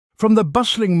From the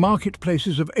bustling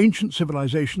marketplaces of ancient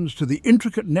civilizations to the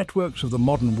intricate networks of the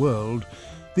modern world,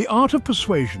 the art of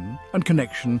persuasion and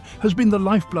connection has been the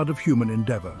lifeblood of human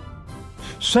endeavor.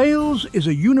 Sales is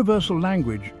a universal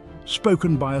language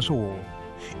spoken by us all.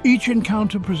 Each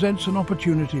encounter presents an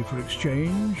opportunity for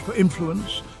exchange, for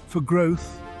influence, for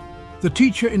growth. The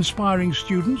teacher inspiring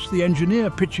students, the engineer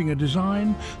pitching a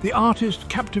design, the artist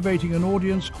captivating an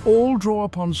audience, all draw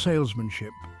upon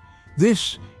salesmanship.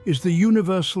 This is the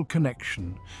universal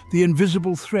connection, the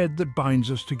invisible thread that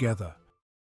binds us together.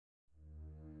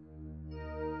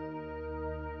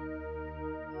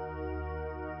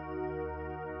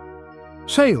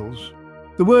 Sales.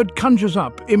 The word conjures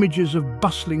up images of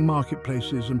bustling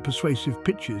marketplaces and persuasive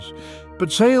pitches.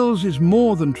 But sales is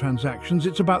more than transactions,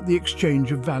 it's about the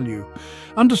exchange of value.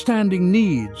 Understanding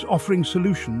needs, offering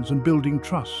solutions and building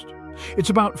trust. It's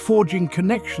about forging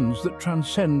connections that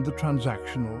transcend the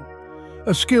transactional.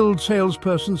 A skilled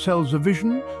salesperson sells a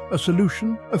vision, a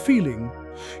solution, a feeling,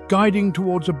 guiding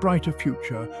towards a brighter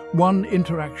future, one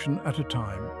interaction at a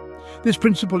time. This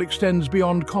principle extends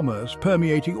beyond commerce,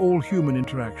 permeating all human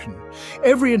interaction.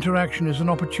 Every interaction is an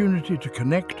opportunity to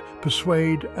connect,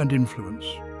 persuade, and influence.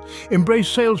 Embrace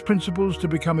sales principles to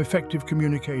become effective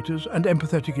communicators and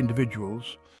empathetic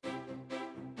individuals.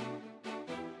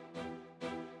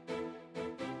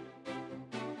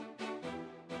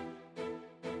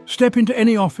 Step into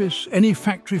any office, any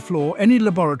factory floor, any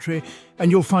laboratory,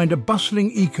 and you'll find a bustling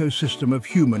ecosystem of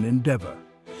human endeavor.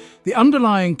 The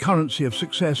underlying currency of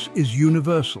success is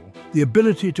universal, the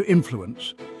ability to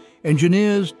influence.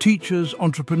 Engineers, teachers,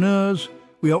 entrepreneurs,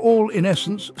 we are all, in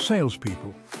essence,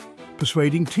 salespeople.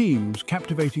 Persuading teams,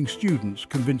 captivating students,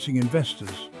 convincing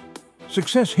investors.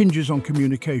 Success hinges on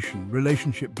communication,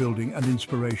 relationship building, and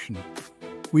inspiration.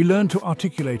 We learn to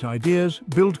articulate ideas,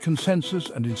 build consensus,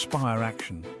 and inspire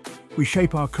action. We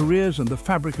shape our careers and the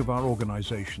fabric of our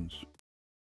organizations.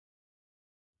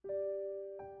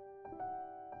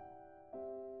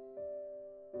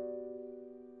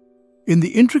 In the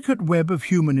intricate web of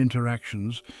human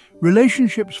interactions,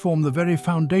 relationships form the very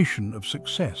foundation of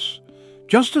success.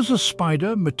 Just as a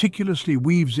spider meticulously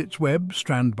weaves its web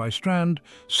strand by strand,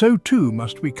 so too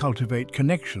must we cultivate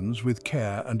connections with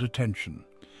care and attention.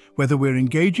 Whether we're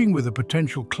engaging with a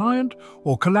potential client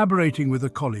or collaborating with a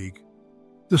colleague,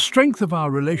 the strength of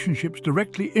our relationships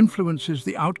directly influences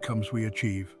the outcomes we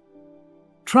achieve.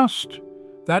 Trust,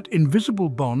 that invisible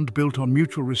bond built on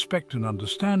mutual respect and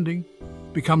understanding,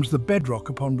 becomes the bedrock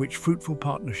upon which fruitful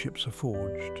partnerships are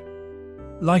forged.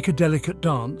 Like a delicate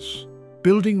dance,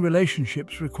 building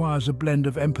relationships requires a blend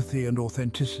of empathy and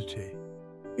authenticity.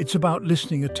 It's about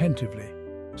listening attentively,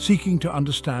 seeking to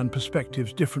understand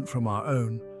perspectives different from our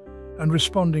own, and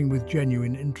responding with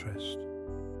genuine interest.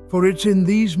 For it's in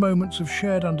these moments of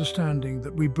shared understanding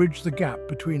that we bridge the gap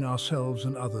between ourselves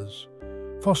and others,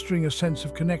 fostering a sense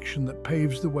of connection that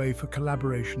paves the way for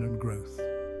collaboration and growth.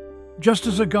 Just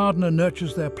as a gardener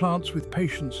nurtures their plants with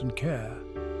patience and care,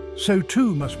 so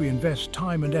too must we invest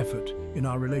time and effort in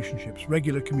our relationships.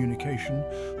 Regular communication,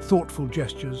 thoughtful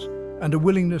gestures, and a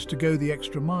willingness to go the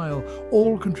extra mile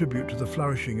all contribute to the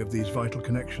flourishing of these vital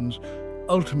connections,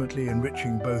 ultimately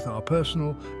enriching both our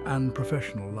personal and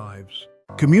professional lives.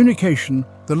 Communication,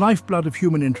 the lifeblood of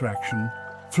human interaction,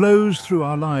 flows through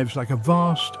our lives like a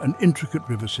vast and intricate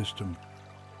river system.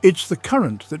 It's the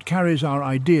current that carries our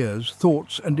ideas,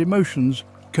 thoughts, and emotions,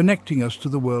 connecting us to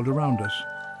the world around us.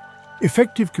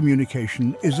 Effective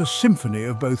communication is a symphony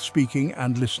of both speaking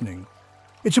and listening.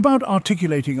 It's about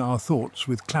articulating our thoughts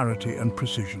with clarity and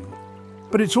precision.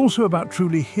 But it's also about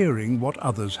truly hearing what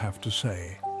others have to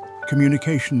say.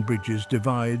 Communication bridges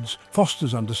divides,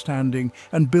 fosters understanding,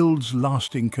 and builds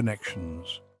lasting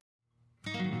connections.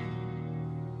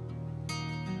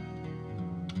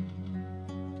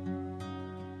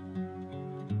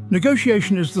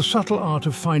 Negotiation is the subtle art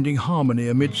of finding harmony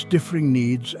amidst differing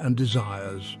needs and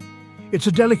desires. It's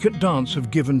a delicate dance of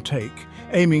give and take,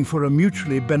 aiming for a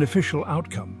mutually beneficial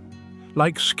outcome.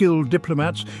 Like skilled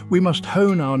diplomats, we must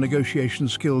hone our negotiation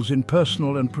skills in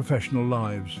personal and professional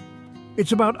lives.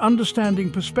 It's about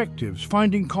understanding perspectives,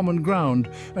 finding common ground,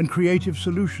 and creative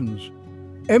solutions.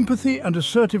 Empathy and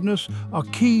assertiveness are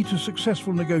key to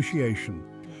successful negotiation.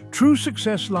 True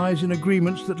success lies in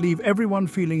agreements that leave everyone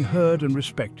feeling heard and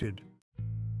respected.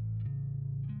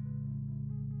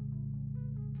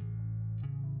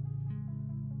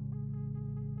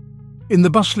 In the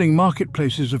bustling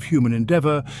marketplaces of human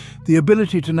endeavor, the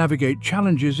ability to navigate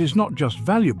challenges is not just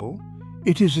valuable,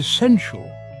 it is essential.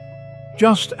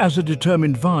 Just as a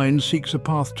determined vine seeks a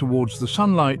path towards the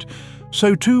sunlight,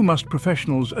 so too must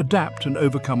professionals adapt and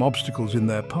overcome obstacles in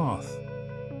their path.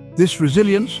 This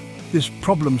resilience, This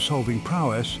problem-solving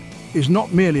prowess is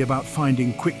not merely about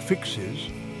finding quick fixes,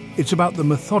 it's about the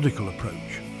methodical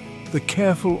approach, the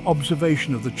careful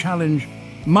observation of the challenge,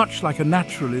 much like a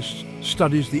naturalist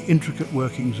studies the intricate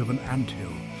workings of an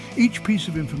anthill. Each piece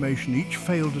of information, each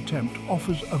failed attempt,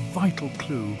 offers a vital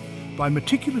clue. By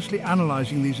meticulously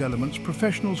analysing these elements,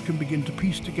 professionals can begin to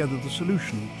piece together the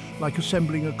solution, like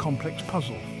assembling a complex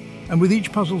puzzle. And with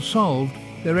each puzzle solved,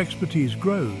 their expertise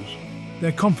grows,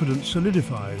 their confidence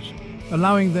solidifies,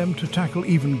 allowing them to tackle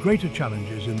even greater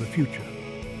challenges in the future.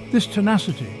 This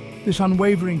tenacity, this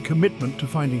unwavering commitment to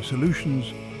finding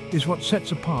solutions, is what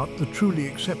sets apart the truly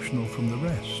exceptional from the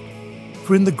rest.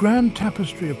 For in the grand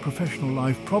tapestry of professional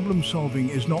life, problem-solving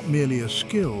is not merely a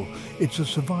skill, it's a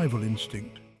survival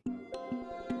instinct.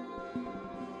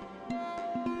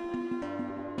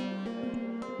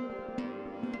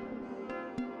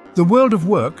 The world of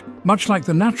work, much like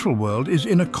the natural world, is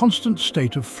in a constant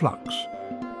state of flux.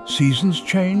 Seasons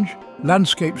change,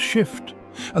 landscapes shift,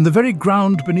 and the very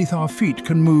ground beneath our feet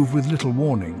can move with little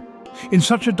warning. In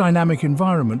such a dynamic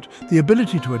environment, the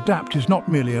ability to adapt is not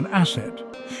merely an asset,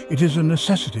 it is a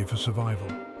necessity for survival.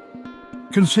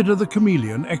 Consider the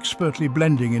chameleon expertly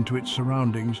blending into its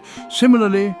surroundings.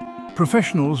 Similarly,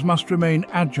 professionals must remain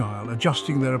agile,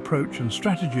 adjusting their approach and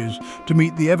strategies to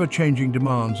meet the ever-changing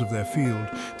demands of their field.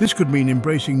 This could mean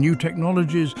embracing new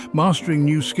technologies, mastering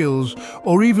new skills,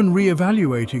 or even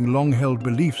re-evaluating long-held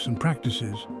beliefs and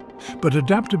practices. But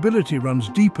adaptability runs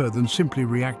deeper than simply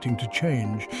reacting to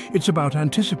change. It's about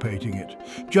anticipating it.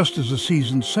 Just as a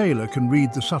seasoned sailor can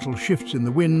read the subtle shifts in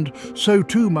the wind, so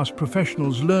too must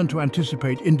professionals learn to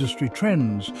anticipate industry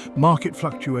trends, market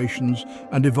fluctuations,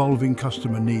 and evolving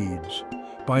customer needs.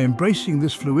 By embracing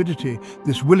this fluidity,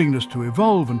 this willingness to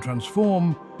evolve and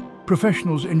transform,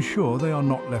 professionals ensure they are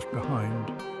not left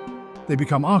behind. They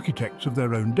become architects of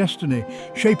their own destiny,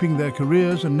 shaping their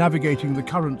careers and navigating the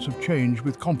currents of change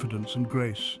with confidence and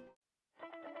grace.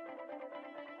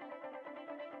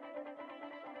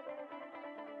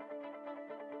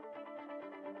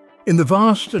 In the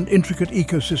vast and intricate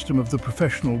ecosystem of the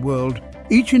professional world,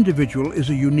 each individual is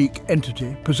a unique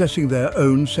entity, possessing their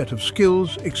own set of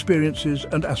skills, experiences,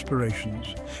 and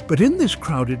aspirations. But in this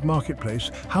crowded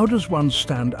marketplace, how does one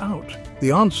stand out?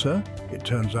 The answer, it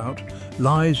turns out,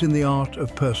 lies in the art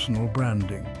of personal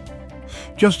branding.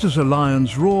 Just as a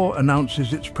lion's roar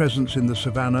announces its presence in the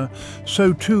savannah,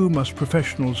 so too must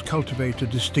professionals cultivate a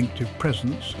distinctive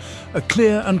presence, a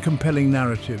clear and compelling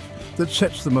narrative that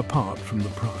sets them apart from the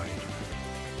crowd.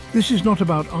 This is not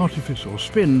about artifice or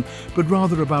spin, but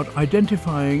rather about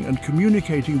identifying and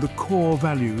communicating the core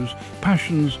values,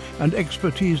 passions, and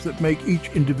expertise that make each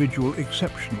individual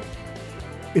exceptional.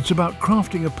 It's about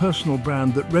crafting a personal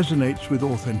brand that resonates with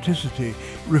authenticity,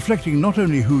 reflecting not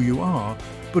only who you are,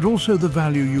 but also the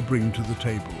value you bring to the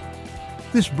table.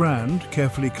 This brand,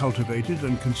 carefully cultivated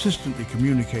and consistently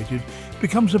communicated,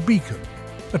 becomes a beacon,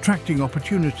 attracting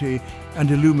opportunity and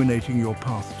illuminating your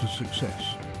path to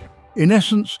success. In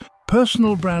essence,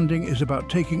 personal branding is about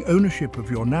taking ownership of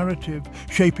your narrative,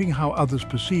 shaping how others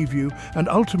perceive you, and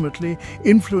ultimately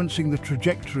influencing the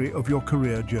trajectory of your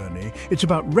career journey. It's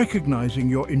about recognizing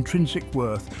your intrinsic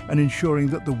worth and ensuring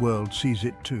that the world sees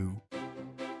it too.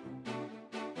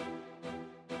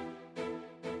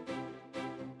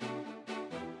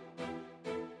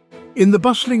 In the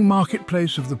bustling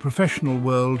marketplace of the professional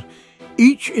world,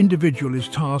 each individual is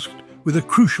tasked with a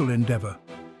crucial endeavor: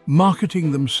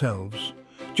 marketing themselves.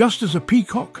 Just as a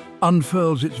peacock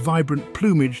unfurls its vibrant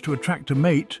plumage to attract a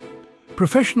mate,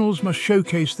 professionals must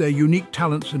showcase their unique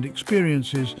talents and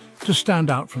experiences to stand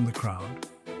out from the crowd.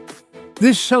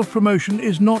 This self-promotion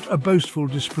is not a boastful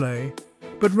display,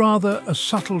 but rather a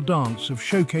subtle dance of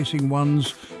showcasing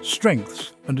one's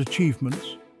strengths and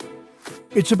achievements.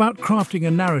 It's about crafting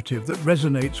a narrative that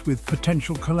resonates with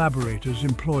potential collaborators,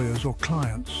 employers, or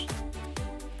clients.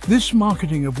 This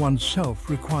marketing of oneself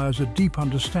requires a deep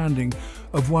understanding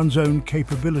of one's own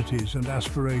capabilities and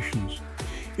aspirations.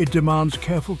 It demands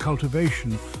careful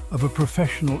cultivation of a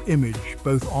professional image,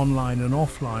 both online and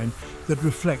offline, that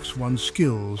reflects one's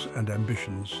skills and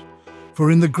ambitions.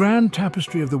 For in the grand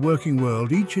tapestry of the working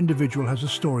world, each individual has a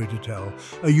story to tell,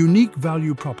 a unique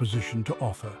value proposition to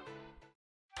offer.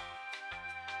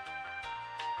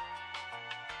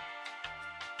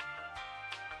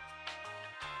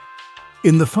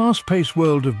 In the fast-paced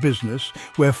world of business,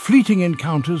 where fleeting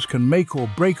encounters can make or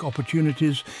break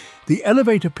opportunities, the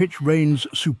elevator pitch reigns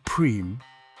supreme.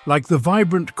 Like the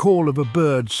vibrant call of a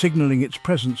bird signaling its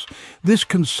presence, this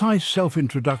concise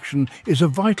self-introduction is a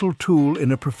vital tool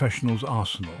in a professional's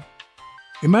arsenal.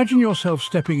 Imagine yourself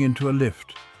stepping into a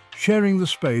lift, sharing the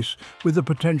space with a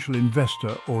potential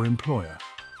investor or employer.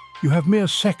 You have mere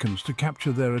seconds to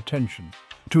capture their attention,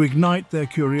 to ignite their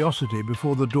curiosity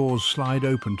before the doors slide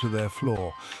open to their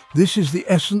floor. This is the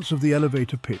essence of the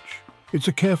elevator pitch. It's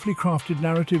a carefully crafted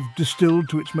narrative distilled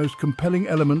to its most compelling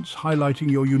elements,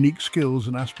 highlighting your unique skills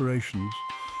and aspirations.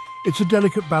 It's a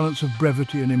delicate balance of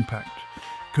brevity and impact,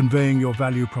 conveying your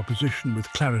value proposition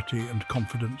with clarity and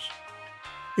confidence.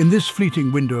 In this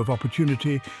fleeting window of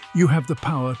opportunity, you have the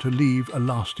power to leave a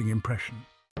lasting impression.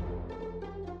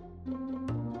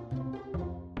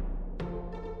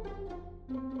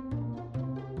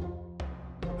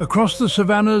 Across the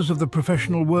savannas of the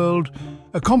professional world,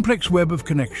 a complex web of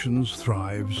connections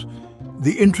thrives,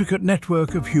 the intricate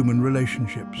network of human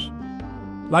relationships.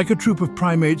 Like a troop of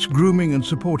primates grooming and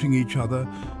supporting each other,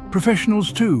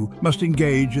 professionals too must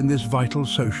engage in this vital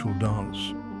social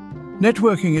dance.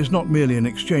 Networking is not merely an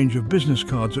exchange of business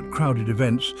cards at crowded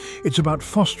events, it's about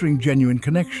fostering genuine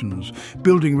connections,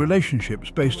 building relationships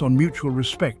based on mutual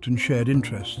respect and shared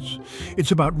interests.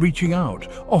 It's about reaching out,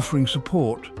 offering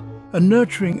support, and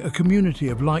nurturing a community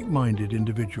of like-minded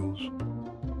individuals.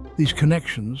 These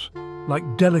connections,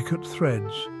 like delicate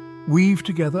threads, weave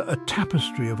together a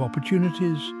tapestry of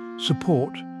opportunities,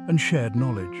 support, and shared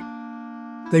knowledge.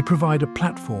 They provide a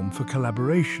platform for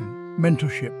collaboration,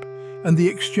 mentorship, and the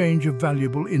exchange of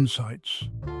valuable insights.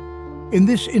 In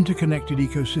this interconnected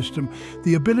ecosystem,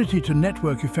 the ability to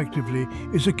network effectively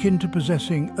is akin to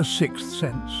possessing a sixth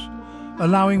sense,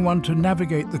 allowing one to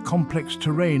navigate the complex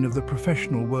terrain of the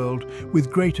professional world with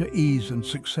greater ease and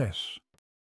success.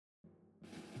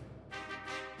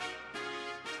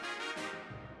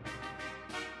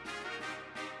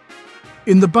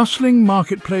 In the bustling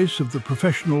marketplace of the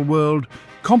professional world,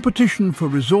 competition for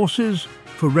resources,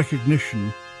 for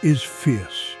recognition, is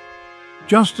fierce.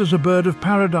 Just as a bird of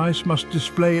paradise must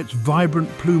display its vibrant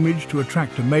plumage to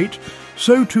attract a mate,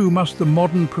 so too must the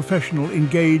modern professional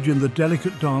engage in the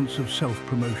delicate dance of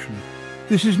self-promotion.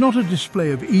 This is not a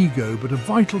display of ego, but a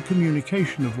vital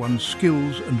communication of one's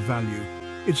skills and value.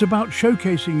 It's about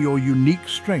showcasing your unique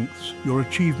strengths, your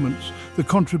achievements, the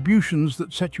contributions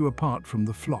that set you apart from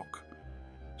the flock.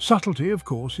 Subtlety, of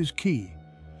course, is key.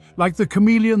 Like the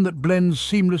chameleon that blends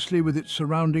seamlessly with its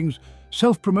surroundings,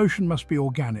 self-promotion must be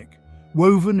organic,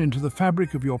 woven into the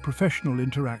fabric of your professional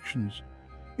interactions.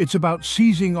 It's about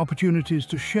seizing opportunities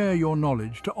to share your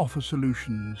knowledge, to offer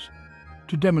solutions,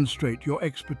 to demonstrate your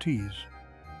expertise.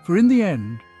 For in the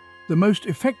end, the most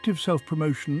effective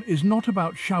self-promotion is not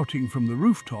about shouting from the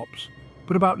rooftops,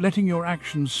 but about letting your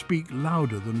actions speak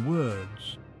louder than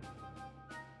words.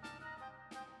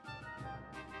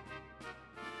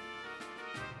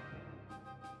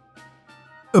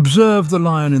 Observe the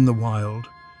lion in the wild.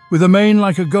 With a mane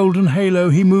like a golden halo,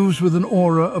 he moves with an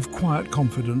aura of quiet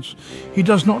confidence. He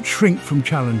does not shrink from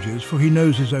challenges, for he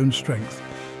knows his own strength.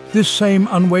 This same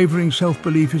unwavering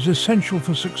self-belief is essential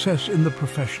for success in the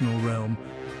professional realm.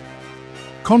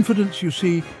 Confidence, you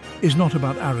see, is not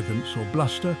about arrogance or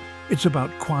bluster. It's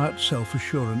about quiet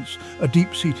self-assurance, a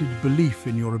deep-seated belief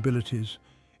in your abilities.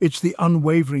 It's the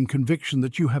unwavering conviction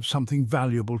that you have something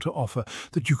valuable to offer,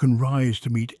 that you can rise to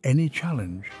meet any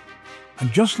challenge.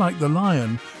 And just like the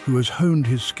lion, who has honed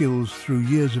his skills through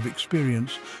years of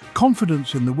experience,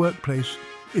 confidence in the workplace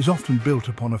is often built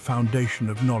upon a foundation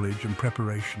of knowledge and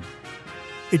preparation.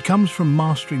 It comes from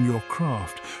mastering your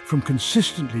craft, from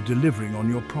consistently delivering on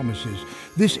your promises.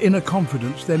 This inner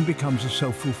confidence then becomes a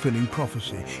self-fulfilling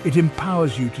prophecy. It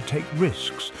empowers you to take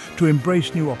risks, to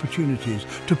embrace new opportunities,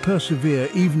 to persevere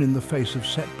even in the face of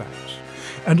setbacks.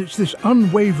 And it's this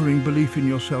unwavering belief in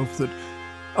yourself that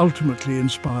ultimately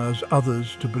inspires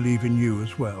others to believe in you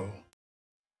as well.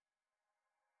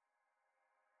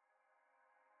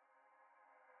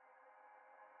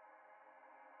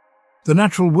 The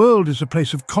natural world is a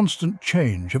place of constant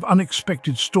change, of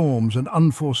unexpected storms and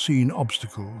unforeseen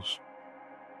obstacles.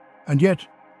 And yet,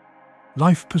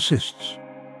 life persists.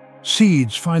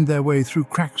 Seeds find their way through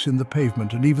cracks in the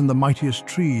pavement, and even the mightiest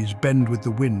trees bend with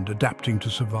the wind, adapting to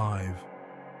survive.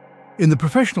 In the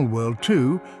professional world,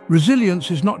 too, resilience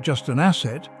is not just an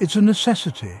asset, it's a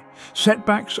necessity.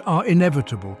 Setbacks are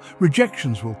inevitable,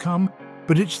 rejections will come,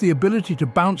 but it's the ability to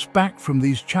bounce back from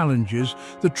these challenges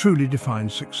that truly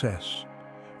defines success.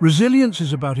 Resilience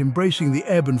is about embracing the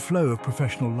ebb and flow of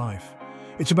professional life.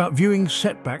 It's about viewing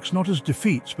setbacks not as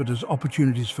defeats, but as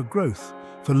opportunities for growth,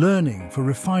 for learning, for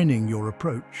refining your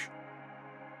approach.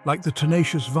 Like the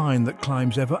tenacious vine that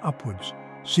climbs ever upwards,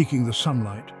 seeking the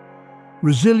sunlight,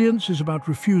 resilience is about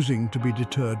refusing to be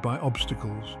deterred by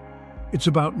obstacles. It's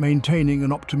about maintaining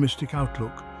an optimistic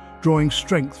outlook, drawing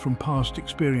strength from past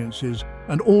experiences,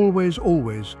 and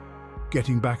always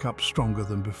getting back up stronger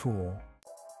than before.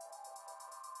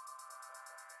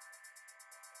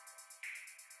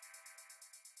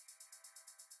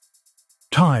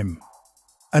 Time,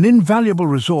 an invaluable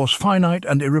resource, finite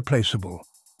and irreplaceable.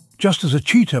 Just as a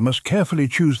cheetah must carefully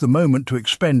choose the moment to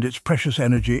expend its precious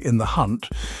energy in the hunt,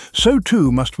 so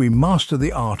too must we master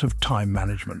the art of time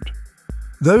management.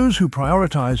 Those who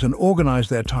prioritize and organize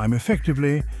their time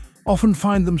effectively often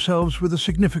find themselves with a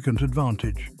significant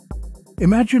advantage.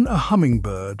 Imagine a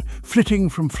hummingbird flitting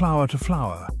from flower to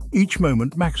flower, each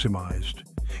moment maximized.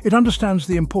 It understands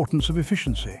the importance of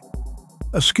efficiency.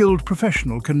 A skilled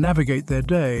professional can navigate their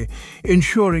day,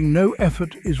 ensuring no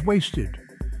effort is wasted.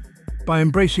 By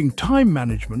embracing time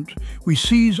management, we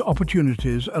seize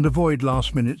opportunities and avoid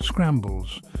last-minute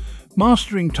scrambles.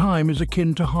 Mastering time is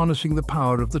akin to harnessing the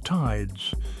power of the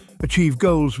tides. Achieve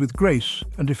goals with grace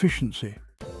and efficiency.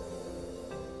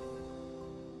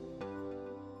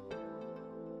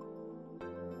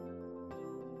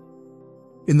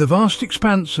 In the vast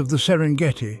expanse of the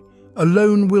Serengeti, a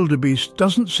lone wildebeest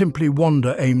doesn't simply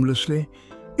wander aimlessly.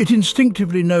 It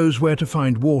instinctively knows where to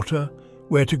find water,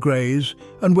 where to graze,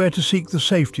 and where to seek the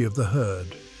safety of the herd.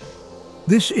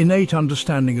 This innate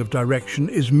understanding of direction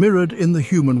is mirrored in the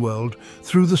human world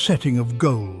through the setting of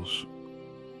goals.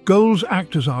 Goals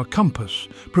act as our compass,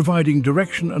 providing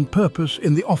direction and purpose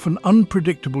in the often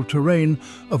unpredictable terrain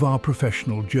of our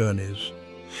professional journeys.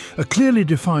 A clearly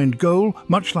defined goal,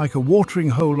 much like a watering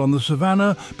hole on the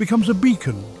savannah, becomes a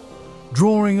beacon,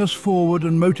 drawing us forward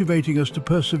and motivating us to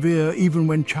persevere even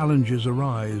when challenges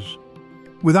arise.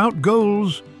 Without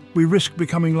goals, we risk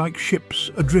becoming like ships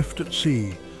adrift at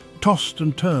sea, tossed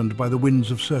and turned by the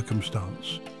winds of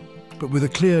circumstance. But with a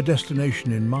clear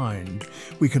destination in mind,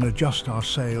 we can adjust our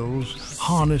sails,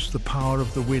 harness the power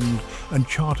of the wind, and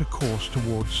chart a course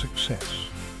towards success.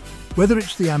 Whether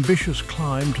it's the ambitious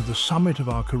climb to the summit of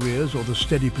our careers or the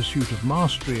steady pursuit of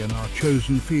mastery in our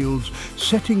chosen fields,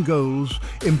 setting goals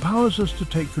empowers us to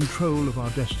take control of our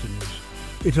destinies.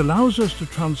 It allows us to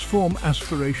transform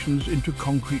aspirations into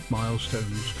concrete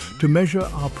milestones, to measure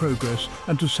our progress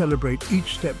and to celebrate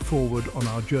each step forward on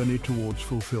our journey towards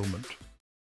fulfillment.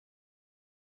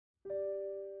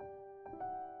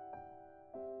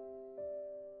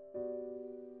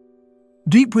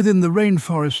 Deep within the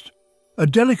rainforest, a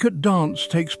delicate dance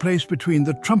takes place between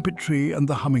the trumpet tree and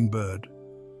the hummingbird.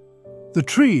 The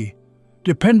tree,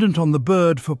 dependent on the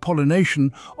bird for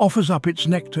pollination, offers up its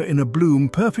nectar in a bloom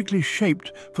perfectly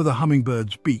shaped for the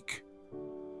hummingbird's beak.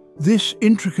 This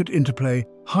intricate interplay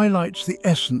highlights the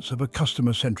essence of a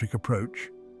customer-centric approach.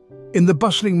 In the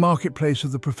bustling marketplace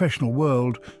of the professional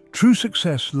world, true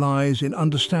success lies in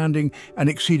understanding and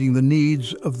exceeding the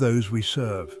needs of those we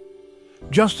serve.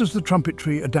 Just as the trumpet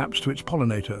tree adapts to its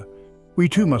pollinator, we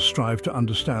too must strive to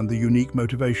understand the unique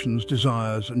motivations,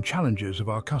 desires, and challenges of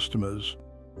our customers.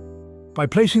 By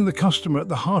placing the customer at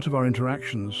the heart of our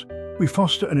interactions, we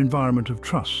foster an environment of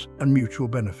trust and mutual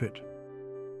benefit.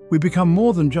 We become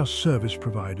more than just service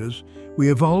providers.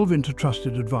 We evolve into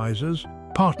trusted advisors,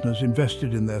 partners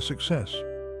invested in their success.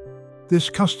 This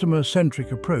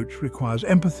customer-centric approach requires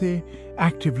empathy,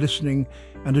 active listening,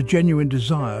 and a genuine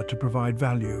desire to provide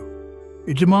value.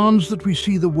 It demands that we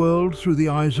see the world through the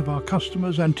eyes of our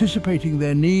customers, anticipating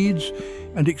their needs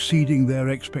and exceeding their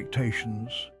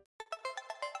expectations.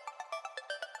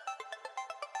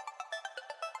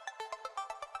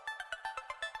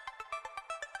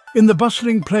 In the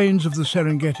bustling plains of the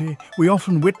Serengeti, we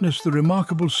often witness the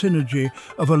remarkable synergy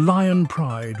of a lion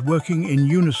pride working in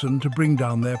unison to bring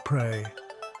down their prey.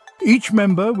 Each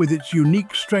member, with its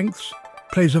unique strengths,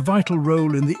 plays a vital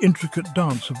role in the intricate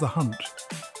dance of the hunt.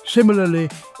 Similarly,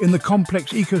 in the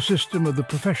complex ecosystem of the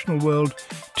professional world,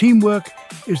 teamwork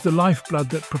is the lifeblood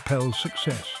that propels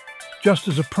success. Just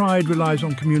as a pride relies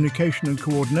on communication and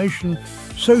coordination,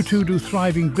 so too do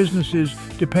thriving businesses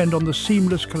depend on the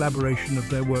seamless collaboration of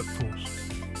their workforce.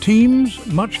 Teams,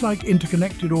 much like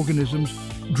interconnected organisms,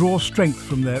 draw strength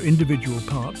from their individual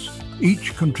parts,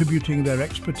 each contributing their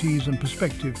expertise and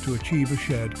perspective to achieve a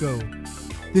shared goal.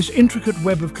 This intricate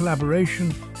web of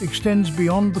collaboration extends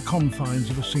beyond the confines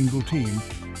of a single team,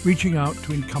 reaching out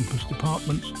to encompass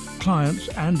departments, clients,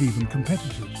 and even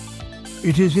competitors.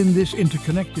 It is in this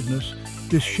interconnectedness,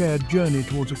 this shared journey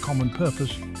towards a common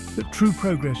purpose, that true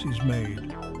progress is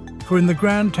made. For in the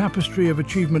grand tapestry of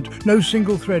achievement, no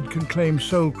single thread can claim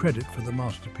sole credit for the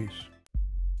masterpiece.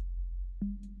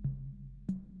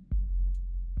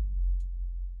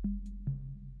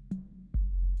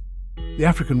 The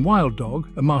African wild dog,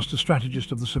 a master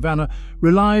strategist of the savannah,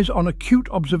 relies on acute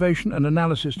observation and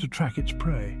analysis to track its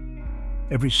prey.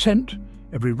 Every scent,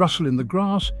 every rustle in the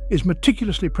grass is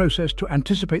meticulously processed to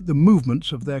anticipate the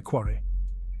movements of their quarry.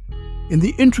 In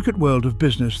the intricate world of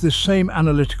business, this same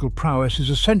analytical prowess is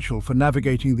essential for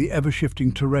navigating the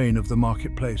ever-shifting terrain of the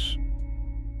marketplace.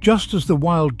 Just as the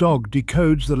wild dog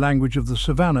decodes the language of the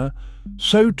savannah,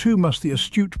 so too must the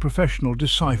astute professional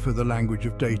decipher the language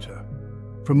of data.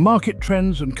 From market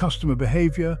trends and customer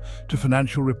behavior to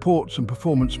financial reports and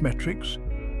performance metrics,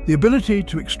 the ability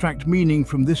to extract meaning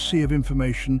from this sea of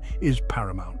information is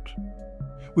paramount.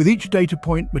 With each data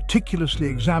point meticulously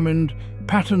examined,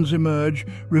 patterns emerge,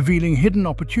 revealing hidden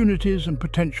opportunities and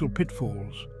potential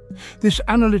pitfalls. This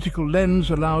analytical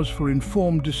lens allows for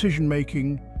informed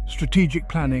decision-making, strategic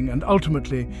planning, and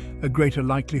ultimately a greater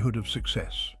likelihood of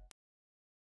success.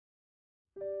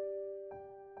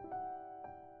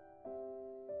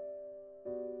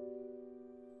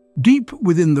 Deep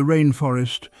within the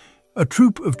rainforest, a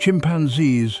troop of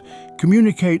chimpanzees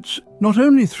communicates not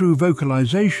only through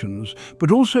vocalizations,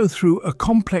 but also through a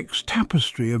complex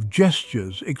tapestry of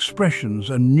gestures, expressions,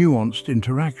 and nuanced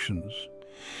interactions.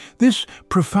 This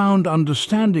profound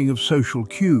understanding of social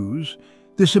cues,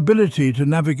 this ability to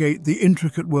navigate the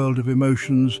intricate world of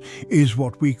emotions, is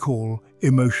what we call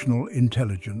emotional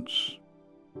intelligence.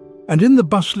 And in the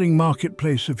bustling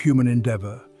marketplace of human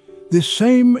endeavor, this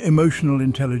same emotional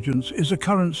intelligence is a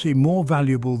currency more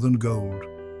valuable than gold.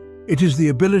 It is the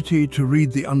ability to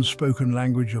read the unspoken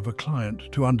language of a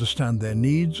client, to understand their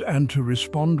needs, and to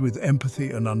respond with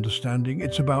empathy and understanding.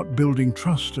 It's about building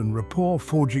trust and rapport,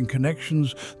 forging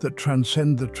connections that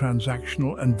transcend the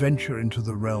transactional and venture into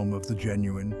the realm of the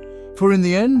genuine. For in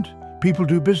the end, people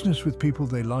do business with people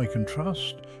they like and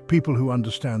trust, people who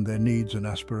understand their needs and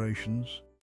aspirations.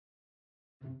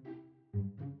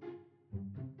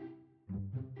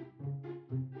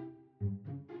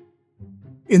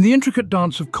 In the intricate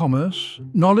dance of commerce,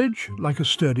 knowledge, like a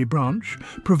sturdy branch,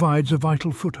 provides a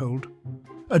vital foothold.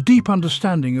 A deep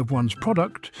understanding of one's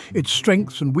product, its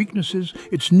strengths and weaknesses,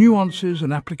 its nuances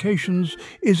and applications,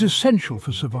 is essential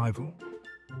for survival.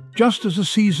 Just as a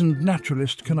seasoned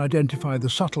naturalist can identify the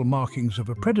subtle markings of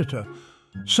a predator,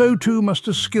 so too must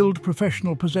a skilled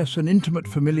professional possess an intimate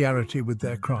familiarity with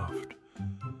their craft.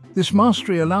 This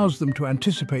mastery allows them to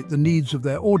anticipate the needs of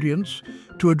their audience,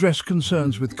 to address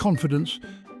concerns with confidence,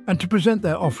 and to present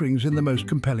their offerings in the most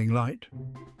compelling light.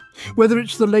 Whether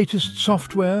it's the latest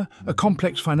software, a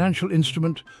complex financial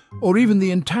instrument, or even the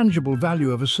intangible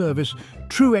value of a service,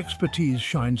 true expertise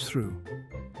shines through.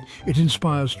 It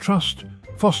inspires trust,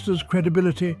 fosters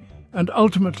credibility, and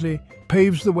ultimately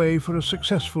paves the way for a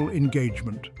successful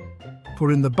engagement.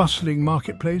 For in the bustling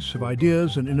marketplace of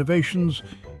ideas and innovations,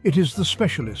 it is the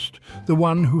specialist, the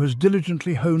one who has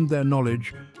diligently honed their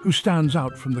knowledge, who stands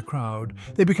out from the crowd.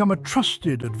 They become a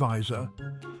trusted advisor,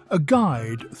 a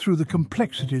guide through the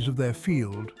complexities of their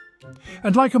field.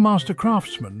 And like a master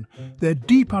craftsman, their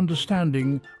deep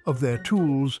understanding of their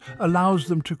tools allows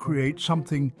them to create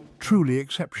something truly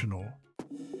exceptional.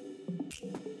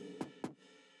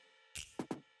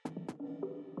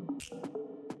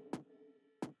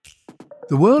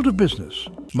 The world of business,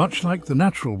 much like the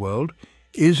natural world,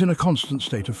 is in a constant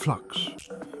state of flux.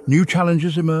 New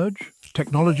challenges emerge,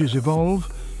 technologies evolve,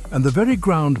 and the very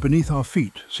ground beneath our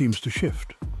feet seems to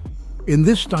shift. In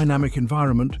this dynamic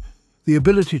environment, the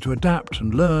ability to adapt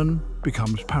and learn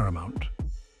becomes paramount.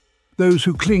 Those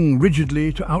who cling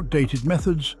rigidly to outdated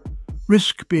methods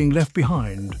risk being left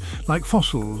behind, like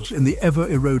fossils in the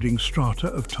ever-eroding strata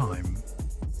of time.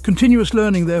 Continuous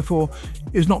learning, therefore,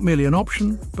 is not merely an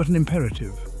option, but an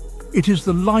imperative. It is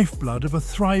the lifeblood of a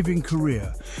thriving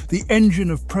career, the engine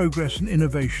of progress and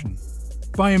innovation.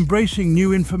 By embracing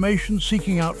new information,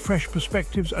 seeking out fresh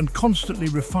perspectives, and constantly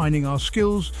refining our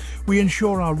skills, we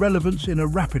ensure our relevance in a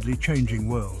rapidly changing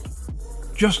world.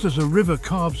 Just as a river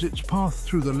carves its path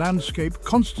through the landscape,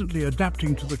 constantly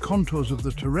adapting to the contours of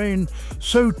the terrain,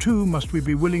 so too must we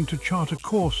be willing to chart a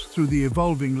course through the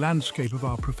evolving landscape of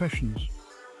our professions.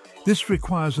 This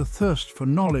requires a thirst for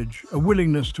knowledge, a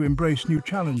willingness to embrace new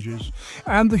challenges,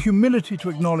 and the humility to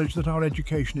acknowledge that our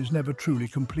education is never truly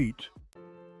complete.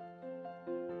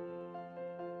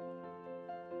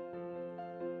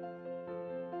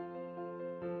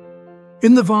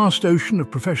 In the vast ocean of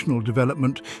professional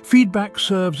development, feedback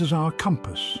serves as our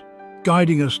compass,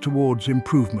 guiding us towards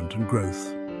improvement and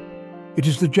growth. It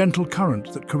is the gentle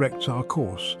current that corrects our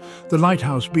course, the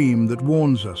lighthouse beam that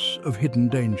warns us of hidden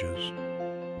dangers.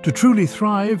 To truly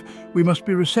thrive, we must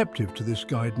be receptive to this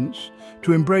guidance,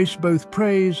 to embrace both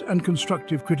praise and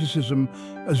constructive criticism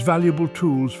as valuable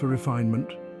tools for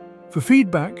refinement. For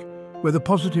feedback, whether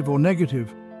positive or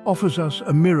negative, offers us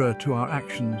a mirror to our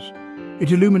actions.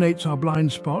 It illuminates our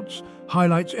blind spots,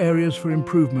 highlights areas for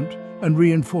improvement, and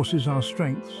reinforces our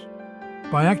strengths.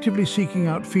 By actively seeking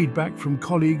out feedback from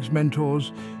colleagues,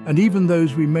 mentors, and even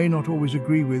those we may not always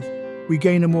agree with, we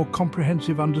gain a more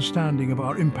comprehensive understanding of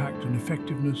our impact and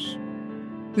effectiveness.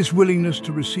 This willingness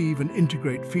to receive and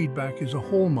integrate feedback is a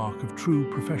hallmark of true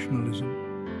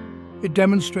professionalism. It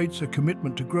demonstrates a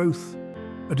commitment to growth,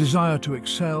 a desire to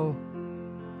excel,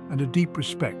 and a deep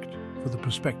respect for the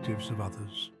perspectives of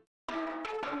others.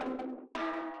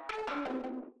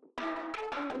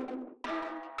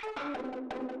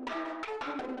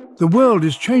 The world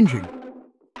is changing.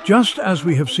 Just as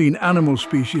we have seen animal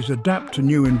species adapt to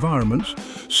new environments,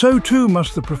 so too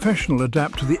must the professional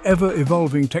adapt to the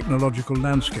ever-evolving technological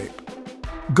landscape.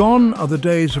 Gone are the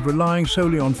days of relying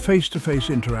solely on face-to-face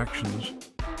interactions.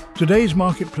 Today's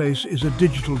marketplace is a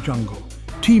digital jungle,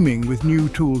 teeming with new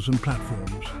tools and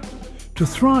platforms. To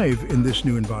thrive in this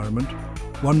new environment,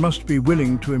 one must be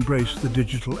willing to embrace the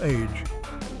digital age.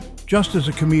 Just as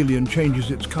a chameleon changes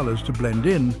its colors to blend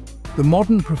in, the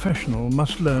modern professional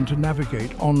must learn to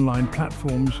navigate online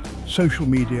platforms, social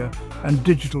media, and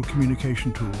digital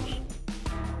communication tools.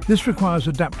 This requires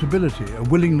adaptability, a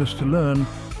willingness to learn,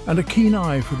 and a keen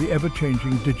eye for the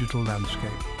ever-changing digital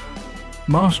landscape.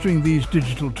 Mastering these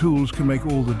digital tools can make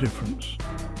all the difference.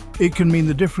 It can mean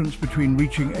the difference between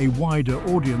reaching a wider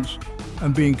audience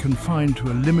and being confined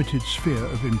to a limited sphere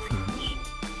of influence.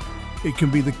 It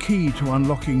can be the key to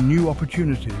unlocking new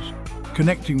opportunities,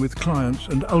 connecting with clients,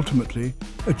 and ultimately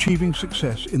achieving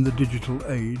success in the digital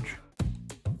age.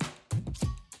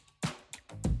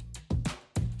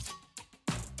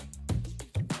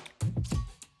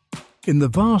 In the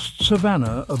vast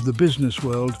savanna of the business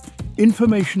world,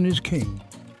 information is king.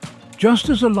 Just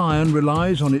as a lion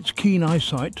relies on its keen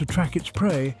eyesight to track its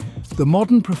prey, the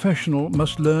modern professional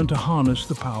must learn to harness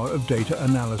the power of data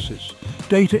analysis.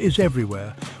 Data is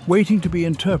everywhere, waiting to be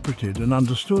interpreted and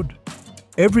understood.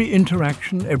 Every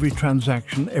interaction, every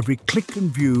transaction, every click and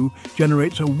view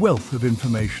generates a wealth of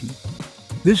information.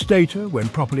 This data, when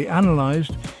properly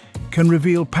analyzed, can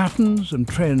reveal patterns and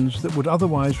trends that would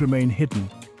otherwise remain hidden.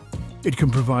 It can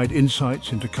provide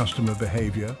insights into customer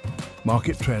behavior,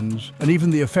 market trends, and even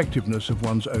the effectiveness of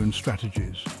one's own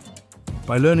strategies.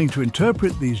 By learning to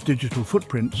interpret these digital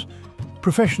footprints,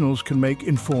 professionals can make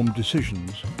informed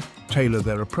decisions, tailor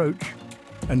their approach,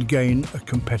 and gain a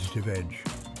competitive edge.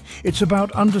 It's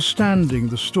about understanding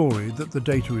the story that the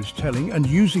data is telling and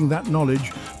using that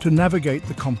knowledge to navigate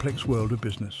the complex world of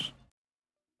business.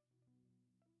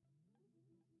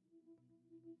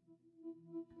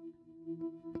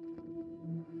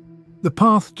 The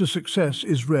path to success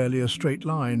is rarely a straight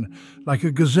line. Like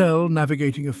a gazelle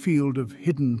navigating a field of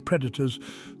hidden predators,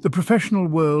 the professional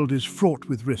world is fraught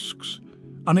with risks.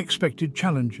 Unexpected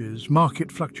challenges,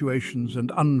 market fluctuations, and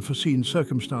unforeseen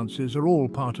circumstances are all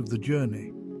part of the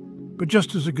journey. But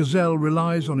just as a gazelle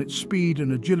relies on its speed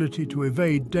and agility to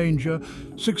evade danger,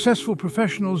 successful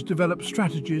professionals develop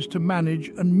strategies to manage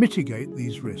and mitigate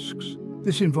these risks.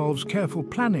 This involves careful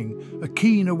planning, a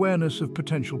keen awareness of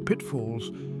potential pitfalls,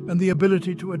 and the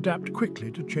ability to adapt quickly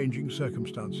to changing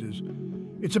circumstances.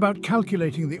 It's about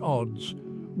calculating the odds,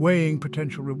 weighing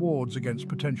potential rewards against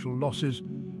potential losses,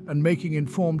 and making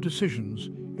informed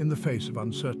decisions in the face of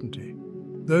uncertainty.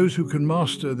 Those who can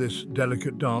master this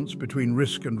delicate dance between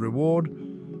risk and reward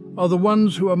are the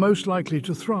ones who are most likely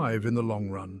to thrive in the long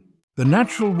run. The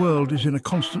natural world is in a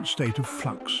constant state of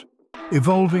flux,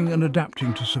 evolving and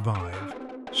adapting to survive.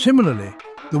 Similarly,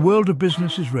 the world of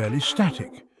business is rarely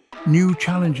static. New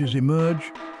challenges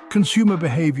emerge, consumer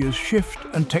behaviors shift,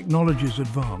 and technologies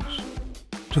advance.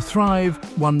 To thrive,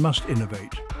 one must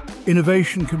innovate.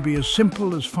 Innovation can be as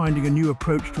simple as finding a new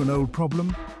approach to an old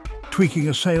problem, tweaking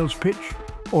a sales pitch,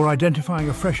 or identifying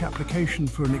a fresh application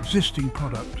for an existing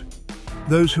product.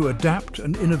 Those who adapt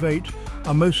and innovate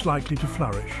are most likely to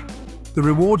flourish. The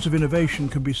rewards of innovation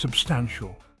can be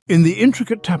substantial. In the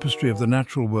intricate tapestry of the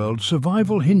natural world,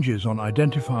 survival hinges on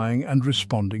identifying and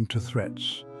responding to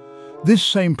threats. This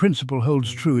same principle holds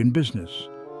true in business.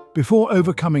 Before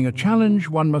overcoming a challenge,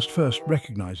 one must first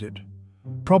recognize it.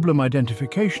 Problem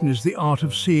identification is the art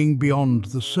of seeing beyond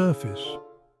the surface.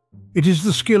 It is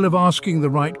the skill of asking the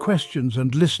right questions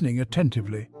and listening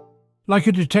attentively. Like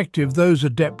a detective, those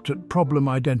adept at problem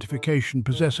identification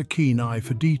possess a keen eye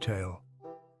for detail.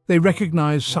 They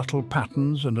recognize subtle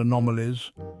patterns and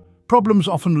anomalies. Problems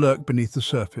often lurk beneath the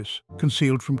surface,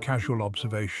 concealed from casual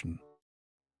observation.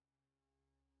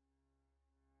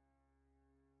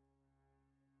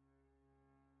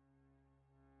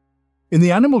 In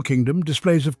the animal kingdom,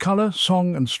 displays of color,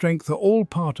 song, and strength are all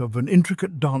part of an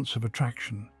intricate dance of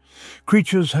attraction.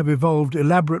 Creatures have evolved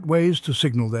elaborate ways to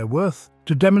signal their worth,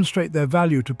 to demonstrate their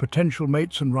value to potential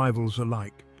mates and rivals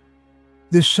alike.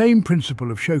 This same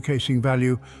principle of showcasing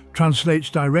value translates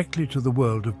directly to the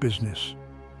world of business.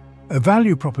 A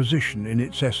value proposition, in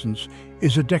its essence,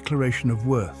 is a declaration of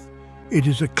worth. It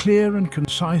is a clear and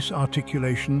concise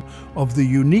articulation of the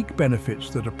unique benefits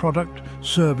that a product,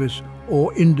 service,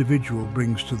 or individual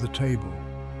brings to the table.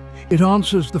 It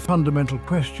answers the fundamental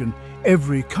question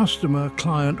every customer,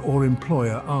 client, or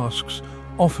employer asks,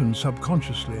 often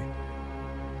subconsciously: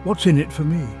 what's in it for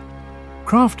me?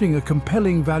 Crafting a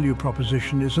compelling value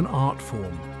proposition is an art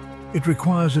form. It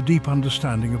requires a deep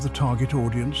understanding of the target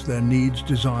audience, their needs,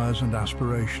 desires, and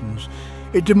aspirations.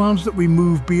 It demands that we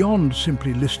move beyond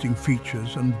simply listing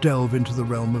features and delve into the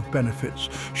realm of benefits,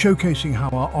 showcasing how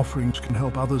our offerings can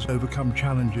help others overcome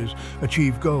challenges,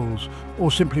 achieve goals,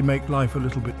 or simply make life a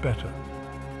little bit better.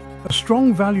 A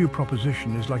strong value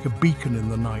proposition is like a beacon in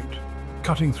the night,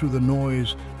 cutting through the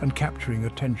noise and capturing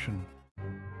attention.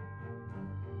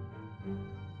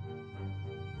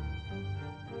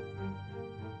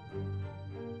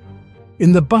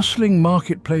 In the bustling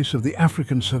marketplace of the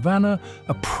African savannah,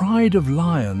 a pride of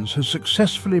lions has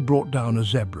successfully brought down a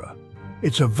zebra.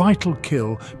 It's a vital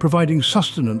kill, providing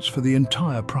sustenance for the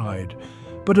entire pride.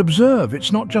 But observe,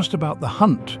 it's not just about the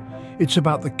hunt. It's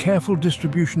about the careful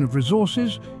distribution of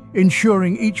resources,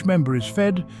 ensuring each member is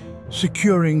fed,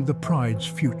 securing the pride's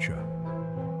future.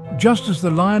 Just as the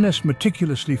lioness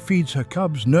meticulously feeds her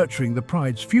cubs, nurturing the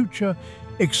pride's future,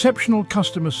 exceptional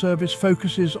customer service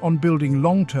focuses on building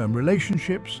long-term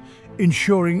relationships,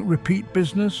 ensuring repeat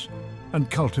business, and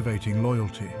cultivating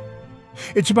loyalty.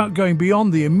 It's about going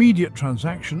beyond the immediate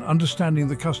transaction, understanding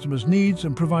the customer's needs,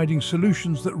 and providing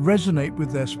solutions that resonate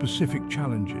with their specific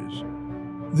challenges.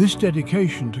 This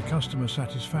dedication to customer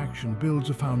satisfaction builds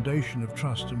a foundation of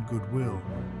trust and goodwill.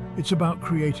 It's about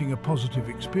creating a positive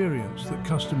experience that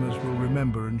customers will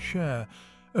remember and share,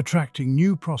 attracting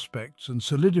new prospects and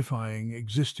solidifying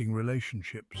existing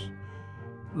relationships.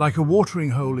 Like a watering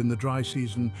hole in the dry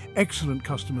season, excellent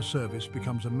customer service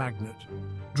becomes a magnet,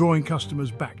 drawing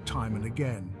customers back time and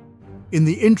again. In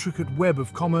the intricate web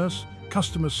of commerce,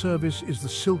 customer service is the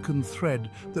silken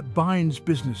thread that binds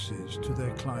businesses to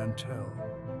their clientele.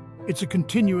 It's a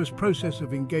continuous process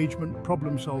of engagement,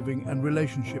 problem-solving, and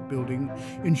relationship building,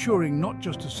 ensuring not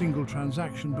just a single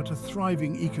transaction, but a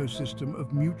thriving ecosystem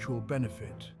of mutual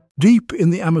benefit. Deep in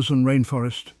the Amazon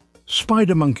rainforest,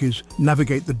 spider monkeys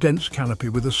navigate the dense canopy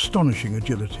with astonishing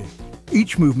agility.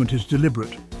 Each movement is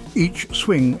deliberate, each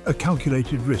swing a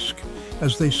calculated risk,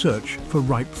 as they search for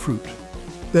ripe fruit.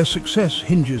 Their success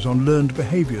hinges on learned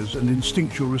behaviors and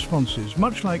instinctual responses,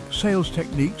 much like sales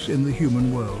techniques in the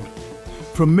human world.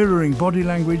 From mirroring body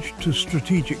language to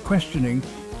strategic questioning,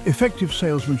 effective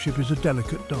salesmanship is a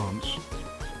delicate dance.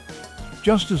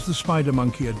 Just as the spider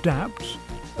monkey adapts,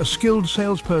 a skilled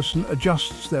salesperson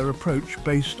adjusts their approach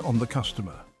based on the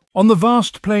customer. On the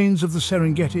vast plains of the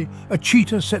Serengeti, a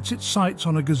cheetah sets its sights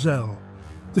on a gazelle.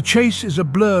 The chase is a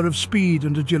blur of speed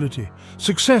and agility.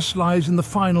 Success lies in the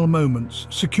final moments,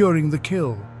 securing the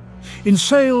kill. In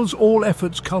sales, all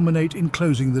efforts culminate in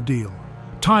closing the deal.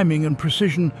 Timing and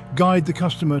precision guide the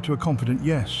customer to a confident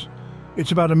yes.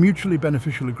 It's about a mutually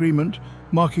beneficial agreement,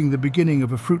 marking the beginning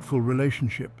of a fruitful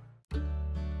relationship.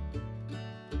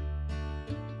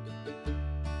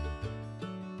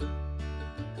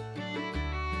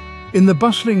 In the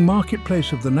bustling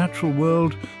marketplace of the natural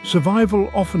world, survival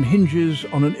often hinges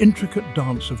on an intricate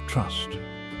dance of trust.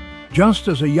 Just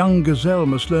as a young gazelle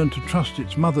must learn to trust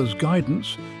its mother's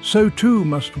guidance, so too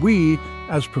must we,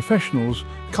 as professionals,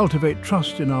 cultivate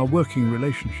trust in our working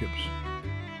relationships.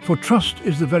 For trust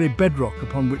is the very bedrock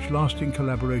upon which lasting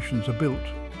collaborations are built.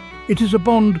 It is a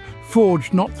bond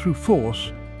forged not through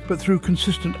force, but through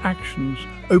consistent actions,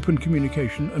 open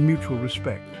communication, and mutual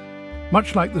respect.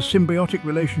 Much like the symbiotic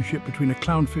relationship between a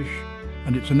clownfish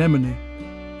and its anemone,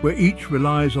 where each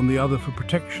relies on the other for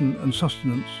protection and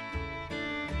sustenance,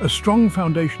 a strong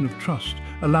foundation of trust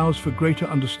allows for greater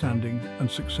understanding and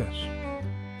success.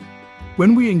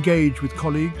 When we engage with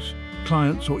colleagues,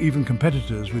 clients, or even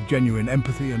competitors with genuine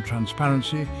empathy and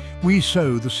transparency, we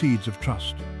sow the seeds of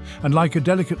trust. And like a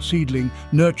delicate seedling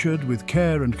nurtured with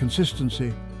care and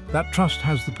consistency, that trust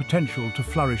has the potential to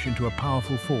flourish into a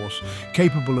powerful force,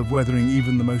 capable of weathering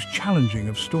even the most challenging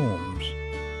of storms.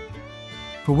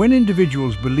 For when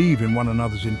individuals believe in one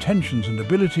another's intentions and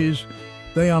abilities,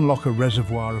 they unlock a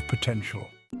reservoir of potential.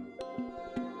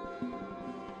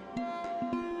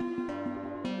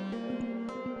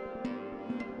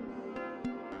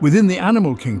 Within the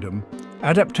animal kingdom,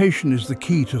 adaptation is the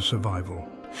key to survival.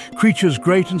 Creatures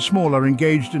great and small are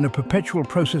engaged in a perpetual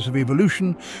process of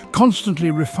evolution,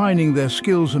 constantly refining their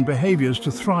skills and behaviors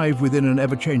to thrive within an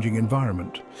ever-changing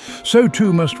environment. So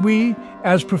too must we,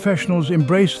 as professionals,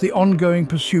 embrace the ongoing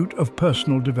pursuit of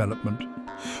personal development.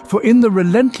 For in the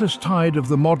relentless tide of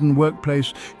the modern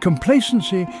workplace,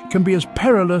 complacency can be as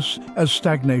perilous as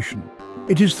stagnation.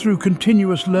 It is through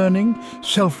continuous learning,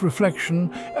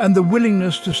 self-reflection, and the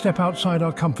willingness to step outside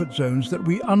our comfort zones that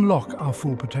we unlock our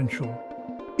full potential.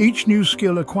 Each new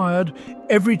skill acquired,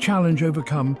 every challenge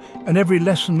overcome, and every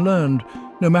lesson learned,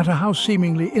 no matter how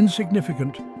seemingly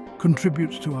insignificant,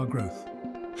 contributes to our growth.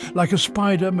 Like a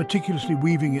spider meticulously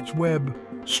weaving its web,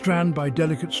 strand by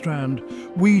delicate strand,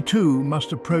 we too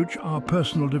must approach our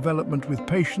personal development with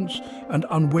patience and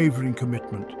unwavering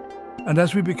commitment. And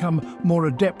as we become more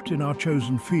adept in our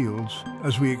chosen fields,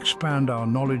 as we expand our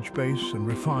knowledge base and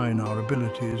refine our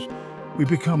abilities, we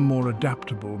become more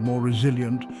adaptable, more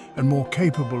resilient, and more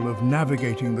capable of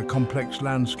navigating the complex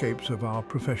landscapes of our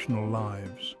professional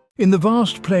lives. In the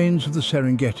vast plains of the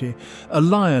Serengeti, a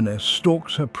lioness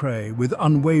stalks her prey with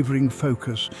unwavering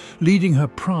focus, leading her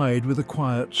pride with a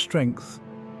quiet strength.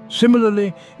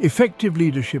 Similarly, effective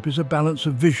leadership is a balance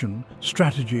of vision,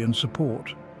 strategy, and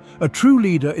support. A true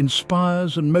leader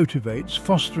inspires and motivates,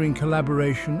 fostering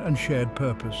collaboration and shared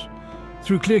purpose.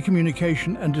 Through clear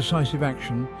communication and decisive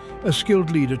action, a skilled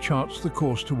leader charts the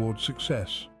course towards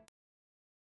success.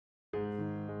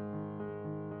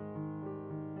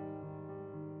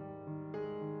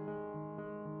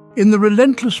 In the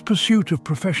relentless pursuit of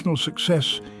professional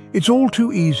success, it's all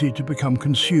too easy to become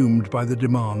consumed by the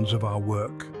demands of our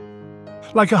work.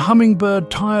 Like a hummingbird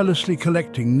tirelessly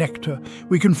collecting nectar,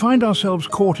 we can find ourselves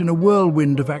caught in a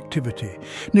whirlwind of activity,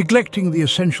 neglecting the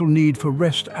essential need for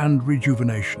rest and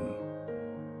rejuvenation.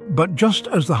 But just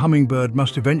as the hummingbird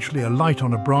must eventually alight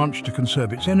on a branch to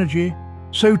conserve its energy,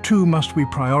 so too must we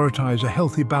prioritize a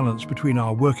healthy balance between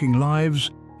our working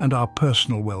lives and our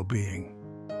personal well-being.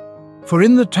 For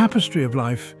in the tapestry of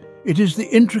life, it is the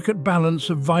intricate balance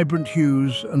of vibrant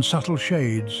hues and subtle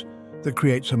shades that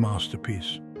creates a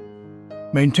masterpiece.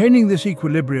 Maintaining this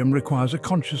equilibrium requires a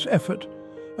conscious effort,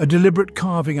 a deliberate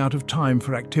carving out of time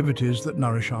for activities that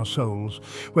nourish our souls,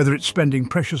 whether it's spending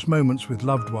precious moments with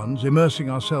loved ones, immersing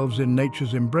ourselves in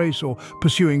nature's embrace, or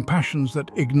pursuing passions that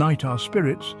ignite our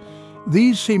spirits.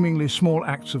 These seemingly small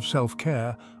acts of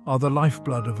self-care are the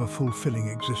lifeblood of a fulfilling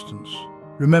existence.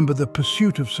 Remember, the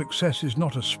pursuit of success is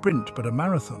not a sprint but a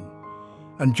marathon.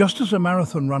 And just as a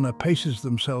marathon runner paces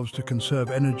themselves to conserve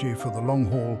energy for the long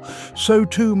haul, so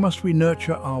too must we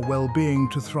nurture our well-being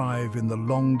to thrive in the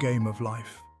long game of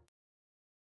life.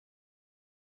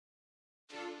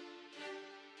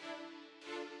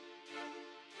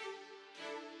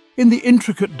 In the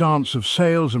intricate dance of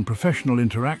sales and professional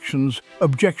interactions,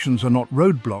 objections are not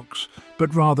roadblocks,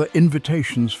 but rather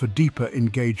invitations for deeper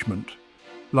engagement.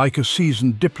 Like a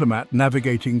seasoned diplomat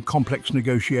navigating complex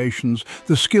negotiations,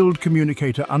 the skilled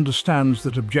communicator understands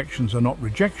that objections are not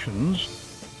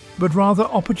rejections, but rather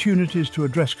opportunities to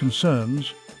address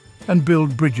concerns and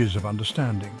build bridges of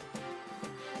understanding.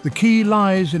 The key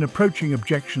lies in approaching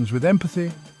objections with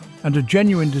empathy and a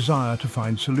genuine desire to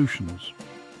find solutions.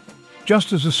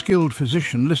 Just as a skilled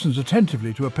physician listens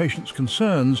attentively to a patient's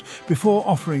concerns before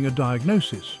offering a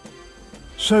diagnosis,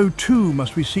 so too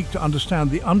must we seek to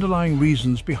understand the underlying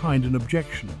reasons behind an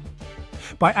objection.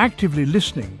 By actively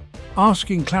listening,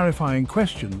 asking clarifying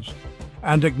questions,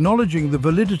 and acknowledging the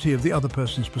validity of the other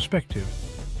person's perspective,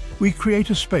 we create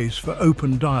a space for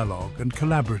open dialogue and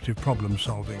collaborative problem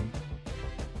solving.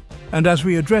 And as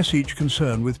we address each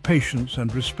concern with patience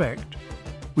and respect,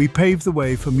 we pave the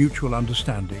way for mutual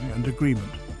understanding and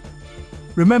agreement.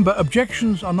 Remember,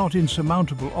 objections are not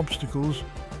insurmountable obstacles,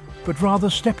 but rather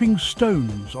stepping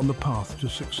stones on the path to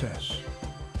success.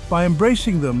 By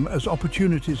embracing them as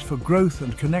opportunities for growth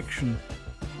and connection,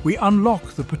 we unlock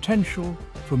the potential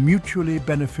for mutually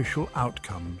beneficial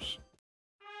outcomes.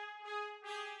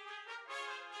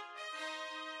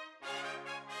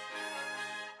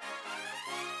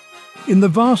 In the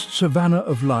vast savanna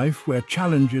of life, where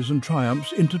challenges and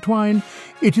triumphs intertwine,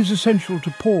 it is essential to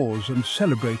pause and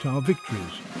celebrate our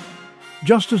victories.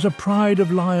 Just as a pride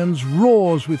of lions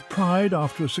roars with pride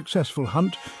after a successful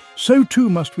hunt, so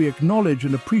too must we acknowledge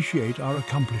and appreciate our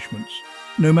accomplishments,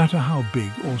 no matter how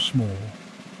big or small.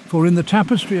 For in the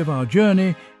tapestry of our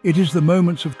journey, it is the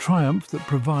moments of triumph that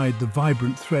provide the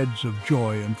vibrant threads of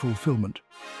joy and fulfillment.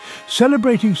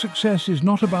 Celebrating success is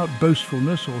not about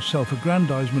boastfulness or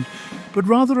self-aggrandizement, but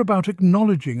rather about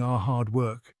acknowledging our hard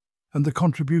work and the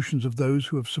contributions of those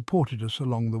who have supported us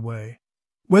along the way.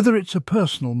 Whether it's a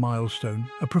personal milestone,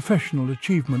 a professional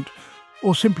achievement,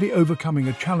 or simply overcoming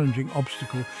a challenging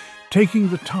obstacle, taking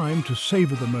the time to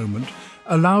savor the moment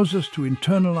allows us to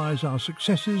internalize our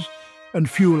successes and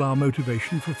fuel our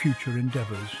motivation for future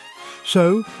endeavors.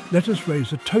 So, let us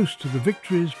raise a toast to the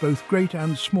victories, both great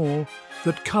and small,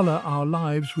 that color our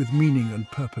lives with meaning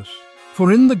and purpose.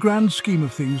 For in the grand scheme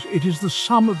of things, it is the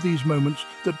sum of these moments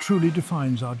that truly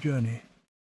defines our journey.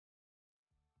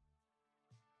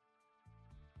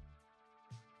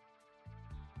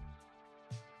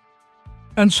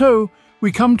 And so,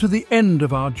 we come to the end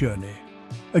of our journey.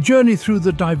 A journey through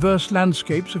the diverse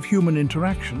landscapes of human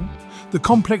interaction, the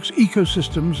complex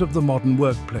ecosystems of the modern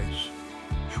workplace.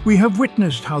 We have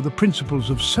witnessed how the principles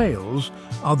of sales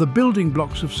are the building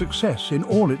blocks of success in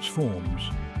all its forms.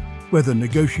 Whether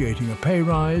negotiating a pay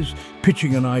rise,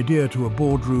 pitching an idea to a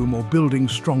boardroom, or building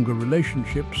stronger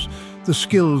relationships, the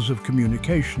skills of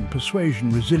communication,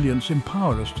 persuasion, resilience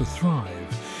empower us to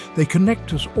thrive. They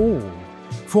connect us all,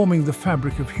 forming the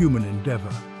fabric of human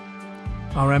endeavor.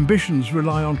 Our ambitions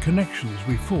rely on connections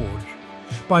we forge.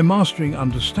 By mastering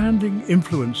understanding,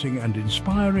 influencing, and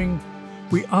inspiring,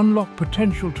 we unlock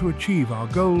potential to achieve our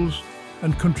goals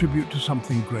and contribute to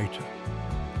something greater.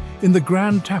 In the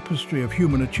grand tapestry of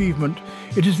human achievement,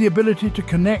 it is the ability to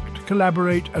connect,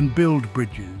 collaborate, and build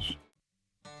bridges.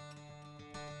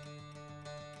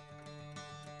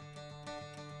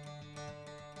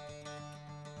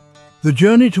 The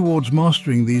journey towards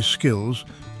mastering these skills,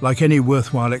 like any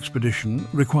worthwhile expedition,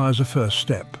 requires a first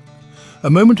step. A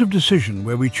moment of decision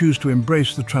where we choose to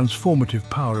embrace the transformative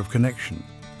power of connection.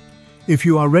 If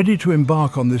you are ready to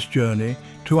embark on this journey,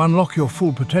 to unlock your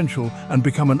full potential and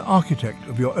become an architect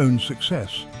of your own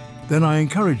success, then I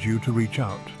encourage you to reach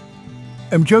out.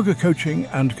 Jhoga Coaching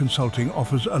and Consulting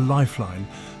offers a lifeline,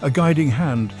 a guiding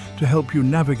hand to help you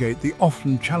navigate the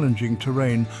often challenging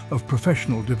terrain of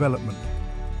professional development.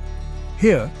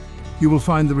 Here, you will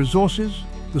find the resources,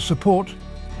 the support,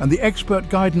 and the expert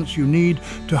guidance you need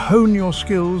to hone your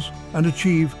skills and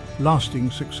achieve lasting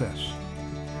success.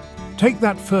 Take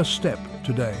that first step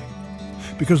today,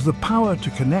 because the power to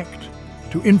connect,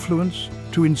 to influence,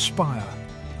 to inspire,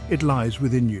 it lies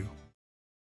within you.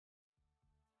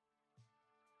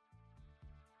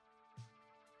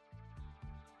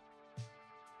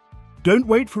 Don't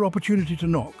wait for opportunity to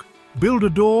knock. Build a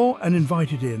door and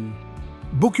invite it in.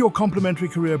 Book your complimentary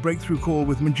career breakthrough call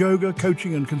with Jhoga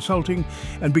Coaching and Consulting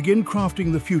and begin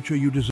crafting the future you deserve.